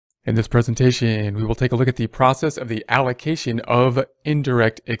In this presentation, we will take a look at the process of the allocation of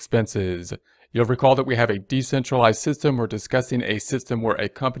indirect expenses. You'll recall that we have a decentralized system. We're discussing a system where a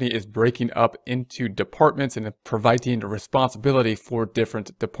company is breaking up into departments and providing responsibility for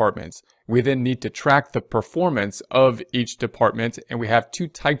different departments. We then need to track the performance of each department, and we have two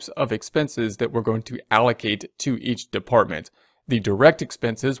types of expenses that we're going to allocate to each department. The direct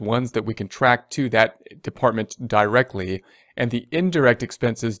expenses, ones that we can track to that department directly, and the indirect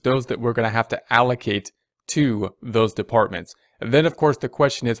expenses, those that we're going to have to allocate to those departments. And then, of course, the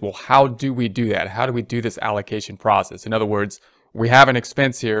question is, well, how do we do that? How do we do this allocation process? In other words, we have an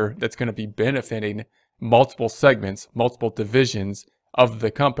expense here that's going to be benefiting multiple segments, multiple divisions of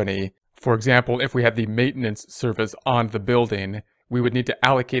the company. For example, if we had the maintenance service on the building, we would need to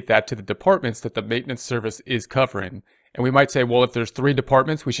allocate that to the departments that the maintenance service is covering. And we might say, well, if there's 3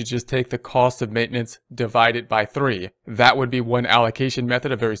 departments, we should just take the cost of maintenance divided by 3. That would be one allocation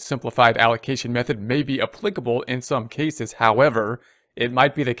method. A very simplified allocation method may be applicable in some cases. However, it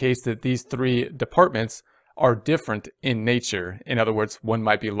might be the case that these 3 departments are different in nature. In other words, one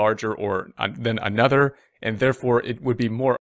might be larger than another, and therefore it would be more